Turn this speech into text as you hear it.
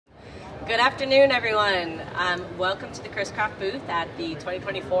Good afternoon, everyone. Welcome to the Chris Craft booth at the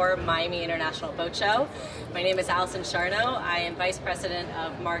 2024 Miami International Boat Show. My name is Allison Charno. I am Vice President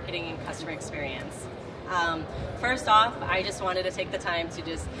of Marketing and Customer Experience. First off, I just wanted to take the time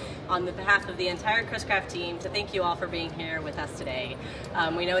to on the behalf of the entire Chris Craft team, to thank you all for being here with us today.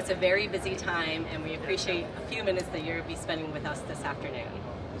 We know it's a very busy time, and we appreciate a few minutes that you'll be spending with us this afternoon.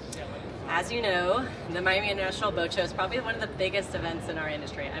 As you know, the Miami International Boat Show is probably one of the biggest events in our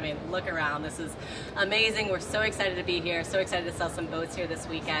industry. I mean, look around. This is amazing. We're so excited to be here, so excited to sell some boats here this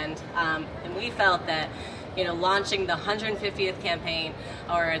weekend. And we felt that, you know, launching the 150th campaign,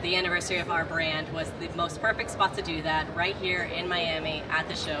 or the anniversary of our brand, was the most perfect spot to do that, right here in Miami at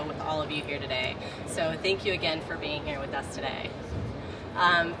the show with all of you here today. So thank you again for being here with us today.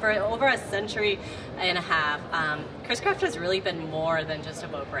 For over a century and a half, Chris Craft has really been more than just a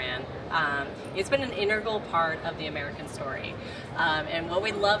boat brand. It's been an integral part of the American story. And what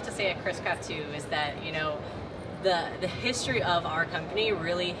we love to say at Chris Craft too is that, you know, the history of our company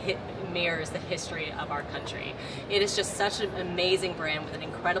really mirrors the history of our country. It is just such an amazing brand with an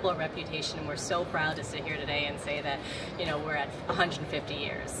incredible reputation, and we're so proud to sit here today and say that, you know, we're at 150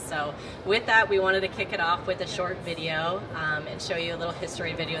 years. So with that, we wanted to kick it off with a short video and show you a little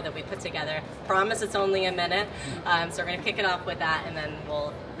history video that we put together. Promise it's only a minute, so we're going to kick it off with that, and then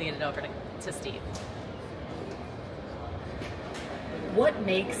we'll lead it over to Steve. What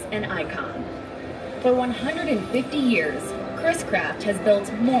makes an icon? For 150 years, Chris Craft has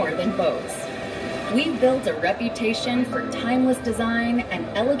built more than boats. We've built a reputation for timeless design and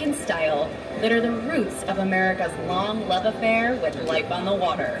elegant style that are the roots of America's long love affair with life on the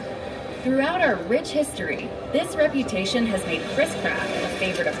water. Throughout our rich history, this reputation has made Chris Craft a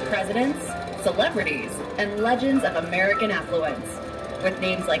favorite of presidents, celebrities, and legends of American affluence, with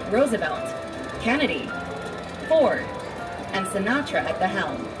names like Roosevelt, Kennedy, Ford, and Sinatra at the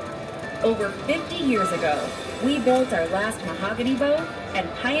helm. Over 50 years ago, we built our last mahogany boat and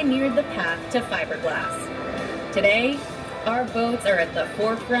pioneered the path to fiberglass. Today, our boats are at the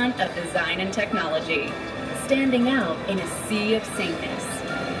forefront of design and technology, standing out in a sea of sameness.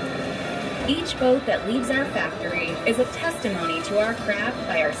 Each boat that leaves our factory is a testimony to our craft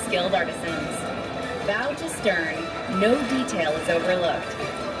by our skilled artisans. Bow to stern, no detail is overlooked.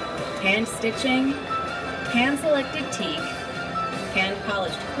 Hand stitching, hand-selected teak,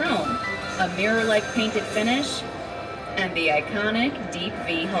 hand-polished chrome, a mirror-like painted finish, and the iconic deep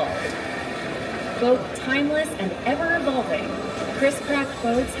V hull. Both timeless and ever-evolving, Chris Craft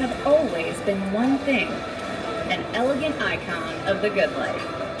boats have always been one thing: an elegant icon of the good life,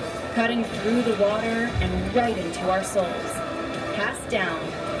 cutting through the water and right into our souls, passed down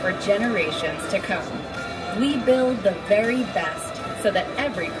for generations to come. We build the very best so that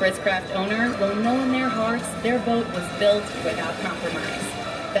every Chris Craft owner will know in their hearts their boat was built without compromise.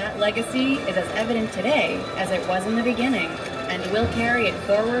 That legacy is as evident today as it was in the beginning, and we'll carry it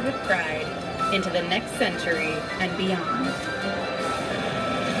forward with pride into the next century and beyond.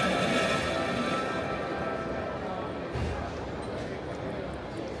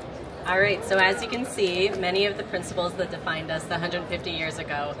 All right, so as you can see, many of the principles that defined us 150 years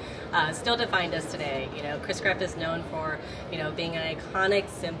ago still defined us today. You know, Chris Craft is known for, you know, being an iconic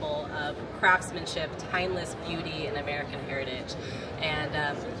symbol of craftsmanship, timeless beauty, and American heritage. And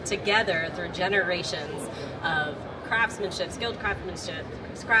together, through generations of craftsmanship, skilled craftsmanship,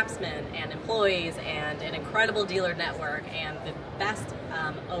 craftsmen and employees, and an incredible dealer network, and the best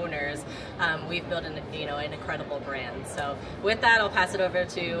owners, we've built an incredible brand. So with that, I'll pass it over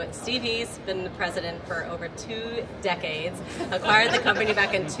to Steve. He's been the president for over 2 decades, acquired the company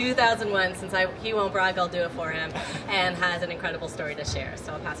back in 2001. Since he won't brag, I'll do it for him, and has an incredible story to share.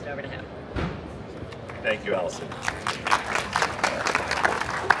 So I'll pass it over to him. Thank you, Allison.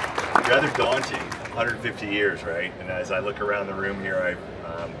 Rather daunting, 150 years, right? And as I look around the room here, I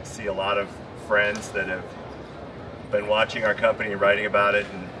see a lot of friends that have been watching our company and writing about it,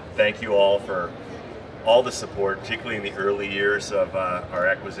 and thank you all for all the support, particularly in the early years of our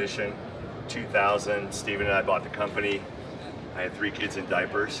acquisition. 2000, Stephen and I bought the company. I had 3 kids in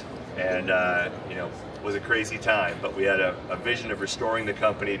diapers, and you know, it was a crazy time, but we had a vision of restoring the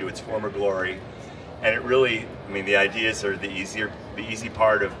company to its former glory. And it really, I mean, the ideas are the easy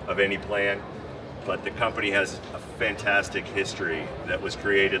part of any plan, but the company has a fantastic history that was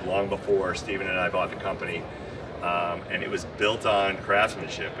created long before Stephen and I bought the company. And it was built on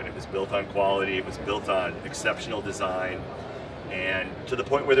craftsmanship, and it was built on quality, it was built on exceptional design, and to the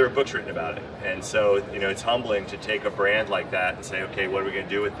point where there are books written about it. And so, you know, it's humbling to take a brand like that and say, okay, what are we going to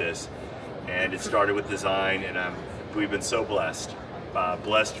do with this? And it started with design, and we've been so blessed.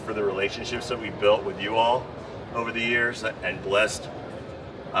 Blessed for the relationships that we built with you all over the years, and blessed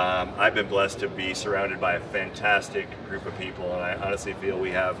I've been blessed to be surrounded by a fantastic group of people, and I honestly feel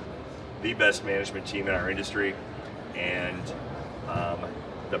we have the best management team in our industry, and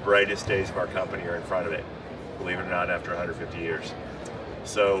the brightest days of our company are in front of it, believe it or not, after 150 years.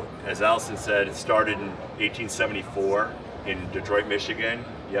 So, as Allison said, it started in 1874 in Detroit, Michigan.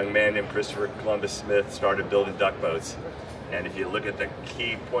 A young man named Christopher Columbus Smith started building duck boats. And if you look at the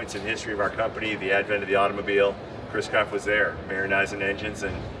key points in history of our company, the advent of the automobile, Chris Craft was there, marinizing engines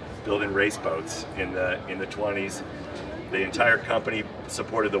and building race boats in the 20s. The entire company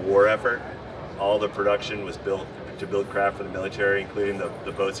supported the war effort. All the production was built to build craft for the military, including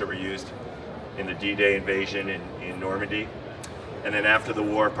the boats that were used in the D-Day invasion in Normandy. And then after the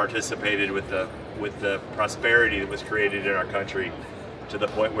war, participated with the prosperity that was created in our country, to the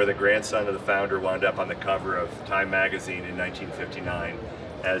point where the grandson of the founder wound up on the cover of Time magazine in 1959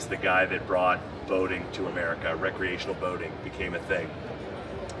 as the guy that brought boating to America. Recreational boating became a thing.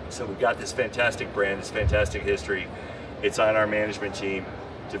 So we've got this fantastic brand, this fantastic history. It's on our management team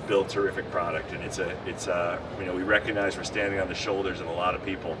to build terrific product, and we recognize we're standing on the shoulders of a lot of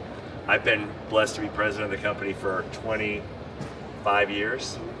people. I've been blessed to be president of the company for 25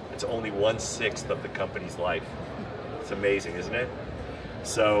 years. It's only 1/6 of the company's life. It's amazing, isn't it?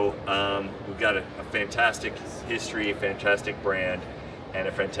 So we've got a fantastic history, a fantastic brand, and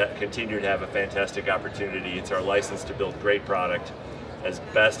continue to have a fantastic opportunity. It's our license to build great product as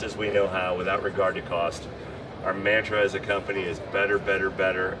best as we know how, without regard to cost. Our mantra as a company is better, better,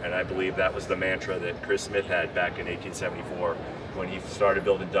 better, and I believe that was the mantra that Chris Smith had back in 1874 when he started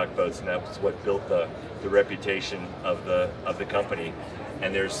building duck boats, and that's what built the reputation of the company.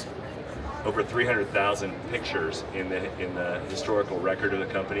 And there's over 300,000 pictures in the historical record of the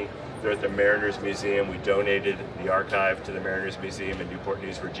company. They're at the Mariners Museum. We donated the archive to the Mariners Museum in Newport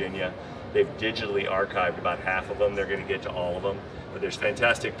News, Virginia. They've digitally archived about half of them. They're going to get to all of them. But there's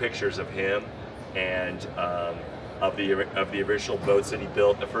fantastic pictures of him and of the original boats that he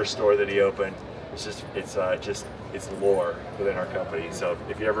built, the first store that he opened. It's lore within our company. So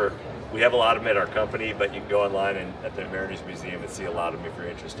we have a lot of them at our company, but you can go online and at the Mariners Museum and see a lot of them if you're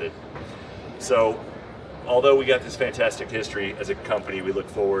interested. So, although we got this fantastic history as a company, we look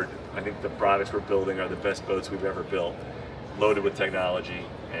forward. I think the products we're building are the best boats we've ever built, loaded with technology,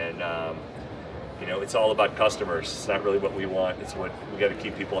 and it's all about customers. It's not really what we want. It's what we got to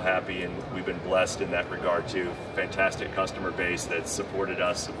keep people happy, and we've been blessed in that regard too. Fantastic customer base that's supported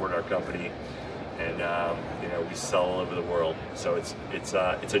us, support our company, and we sell all over the world. So it's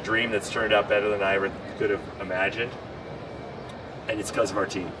a dream that's turned out better than I ever could have imagined, and it's because of our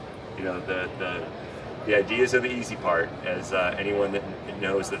team. The ideas are the easy part. As anyone that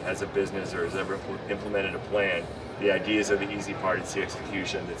knows that has a business or has ever implemented a plan, the ideas are the easy part. It's the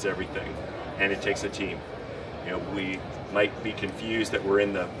execution that's everything, and it takes a team. We might be confused that we're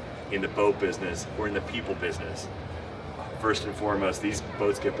in the boat business. We're in the people business. First and foremost, these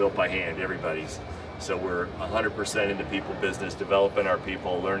boats get built by hand, everybody's. So we're 100% in the people business, developing our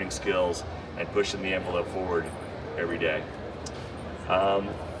people, learning skills, and pushing the envelope forward every day.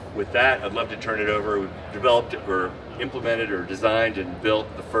 With that, I'd love to turn it over. We've developed or implemented or designed and built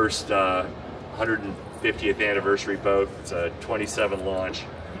the first 150th anniversary boat. It's a 27 launch,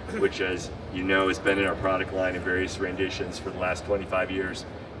 which, as you know, has been in our product line in various renditions for the last 25 years.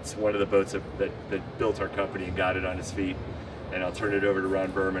 It's one of the boats that built our company and got it on its feet. And I'll turn it over to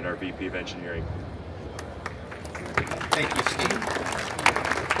Ron Berman, our VP of Engineering. Thank you, Steve.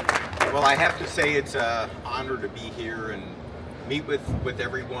 Well, I have to say it's an honor to be here and meet with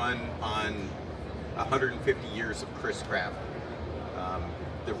everyone on 150 years of Chris Craft.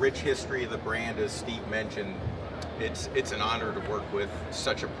 The rich history of the brand, as Steve mentioned, it's an honor to work with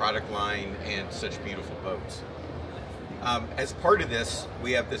such a product line and such beautiful boats. As part of this,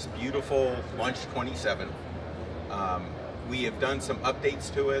 we have this beautiful Launch 27. We have done some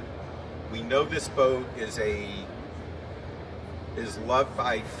updates to it. We know this boat is loved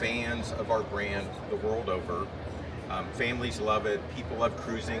by fans of our brand the world over. Families love it, people love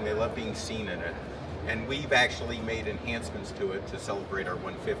cruising, they love being seen in it. And we've actually made enhancements to it to celebrate our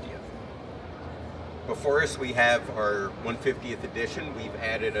 150th. Before us we have our 150th edition. We've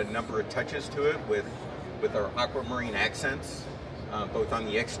added a number of touches to it with our aquamarine accents, both on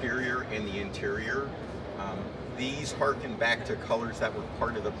the exterior and the interior. These harken back to colors that were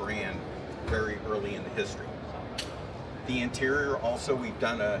part of the brand very early in the history. The interior also, we've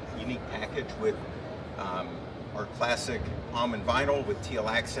done a unique package with our classic almond vinyl with teal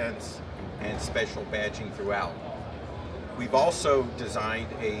accents and special badging throughout. We've also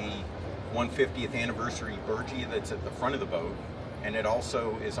designed a 150th anniversary burgee that's at the front of the boat, and it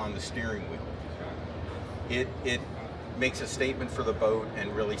also is on the steering wheel. It makes a statement for the boat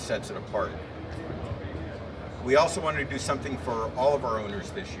and really sets it apart. We also wanted to do something for all of our owners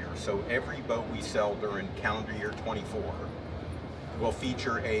this year. So every boat we sell during calendar year 24 will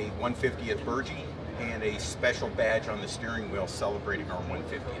feature a 150th Burgee and a special badge on the steering wheel celebrating our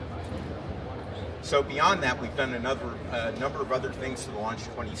 150th. So beyond that, we've done a number of other things to the Launch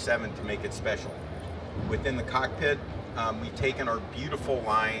 27 to make it special. Within the cockpit, we've taken our beautiful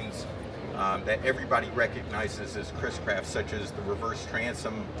lines that everybody recognizes as Chris-Craft, such as the reverse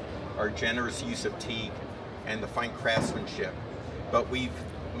transom, our generous use of teak, and the fine craftsmanship, but we've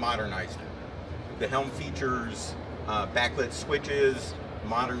modernized it. The helm features backlit switches,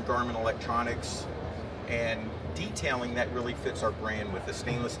 modern Garmin electronics, and detailing that really fits our brand with the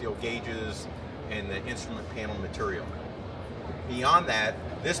stainless steel gauges and the instrument panel material. Beyond that,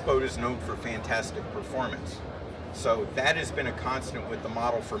 this boat is known for fantastic performance. So that has been a constant with the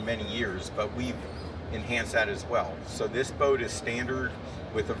model for many years, but we've enhanced that as well. So this boat is standard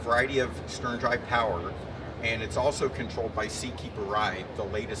with a variety of stern drive power, and it's also controlled by Seakeeper Ride, the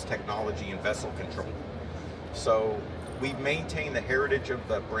latest technology in vessel control. So we've maintained the heritage of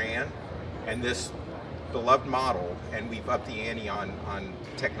the brand and this beloved model, and we've upped the ante on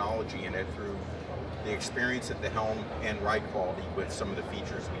technology in it through the experience at the helm and ride quality with some of the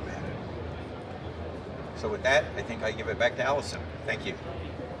features we've added. So with that, I think I give it back to Allison. Thank you.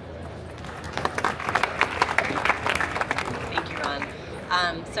 Thank you,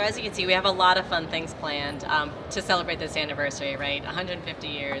 Ron. So as you can see, we have a lot of fun things planned to celebrate this anniversary, right? 150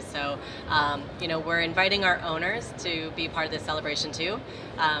 years. So, you know, we're inviting our owners to be part of this celebration too.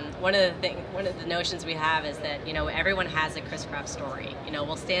 One of the notions we have is that, you know, everyone has a Chris-Craft story. You know,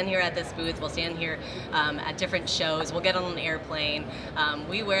 we'll stand here at this booth, we'll stand here at different shows, we'll get on an airplane.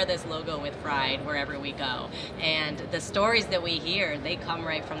 We wear this logo with pride wherever we go. And the stories that we hear, they come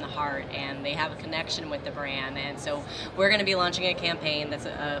right from the heart, and they have a connection with the brand. And so we're going to be launching a campaign that's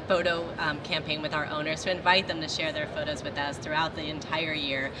a photo campaign with our owners to invite them to share their photos with us throughout the entire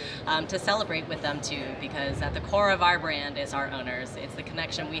year, to celebrate with them too, because at the core of our brand is our owners. It's the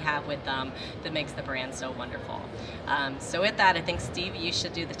connection we have with them that makes the brand so wonderful. So with that, I think, Steve, you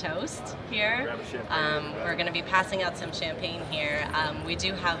should do the toast here. Grab a champagne. We're going to be passing out some champagne here. We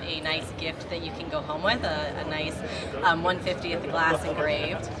do have a nice gift that you can go home with, a nice 150th glass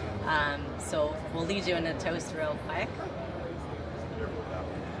engraved. So we'll lead you in a toast real quick.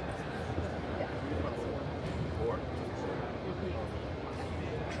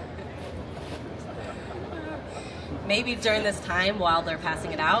 Maybe during this time, while they're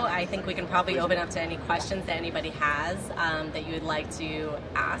passing it out, I think we can probably open up to any questions that anybody has that you would like to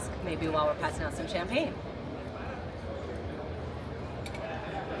ask, maybe while we're passing out some champagne.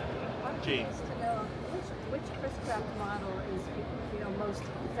 Gene. To know which Chris-Craft model is, you know, most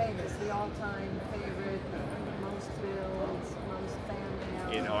famous, the all-time favorite, most builds, most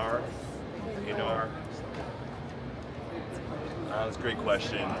fan mail. In our. That's a great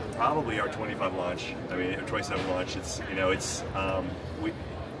question. Probably our 25 launch. I mean, our 27 launch. It's, you know, it's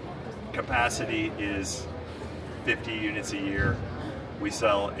capacity is 50 units a year. We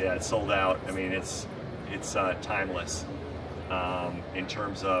sell, yeah, it's sold out. I mean, it's timeless in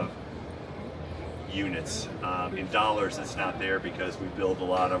terms of units. In dollars, it's not there because we build a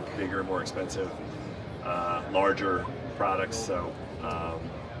lot of bigger, more expensive, larger products. So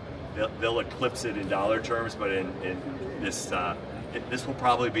they'll eclipse it in dollar terms, but in this this will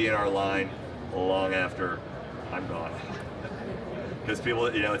probably be in our line long after I'm gone, because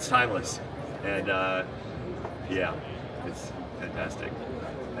people, you know, it's timeless, and yeah, it's fantastic.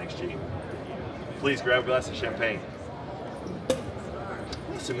 Thanks, Gene. Please grab a glass of champagne.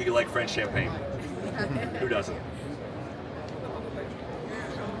 Assuming you like French champagne. Who doesn't?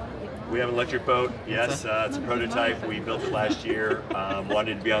 We have an electric boat. Yes, it's a prototype. We built it last year.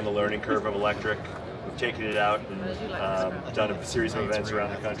 Wanted to be on the learning curve of electric. We've taken it out and done a series of events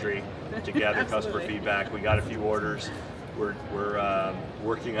around the country to gather customer feedback. We got a few orders. We're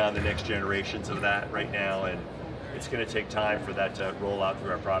working on the next generations of that right now, and it's going to take time for that to roll out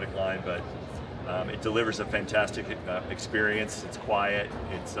through our product line, but it delivers a fantastic experience. It's quiet.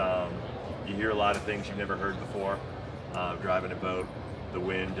 It's you hear a lot of things you've never heard before. Driving a boat, the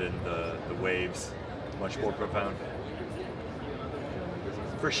wind and the waves, much more profound.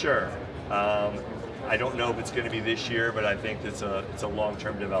 For sure. I don't know if it's going to be this year, but I think it's a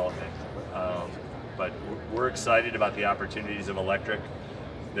long-term development. But we're excited about the opportunities of electric.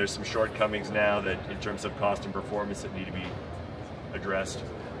 There's some shortcomings now that, in terms of cost and performance, that need to be addressed.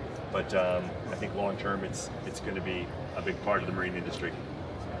 But I think long-term, it's going to be a big part of the marine industry.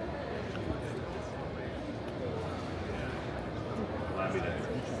 Allow me to.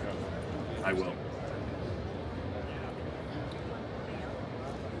 I will.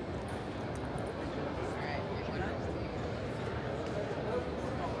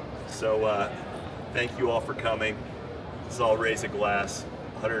 So thank you all for coming. Let's all raise a glass.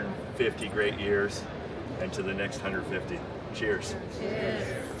 150 great years, and to the next 150. Cheers. Cheers.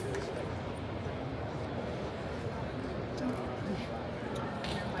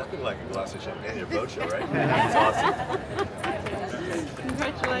 Nothing like a glass of champagne at a boat show, right? That's awesome.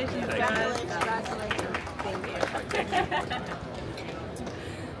 Congratulations, guys. Congratulations. Thank you.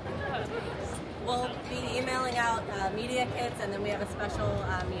 We'll be emailing out media kits, and then we have a special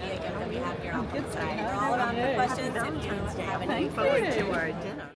media kit that we have here on the side. We're all around for questions if you have any. Forward to our dinner.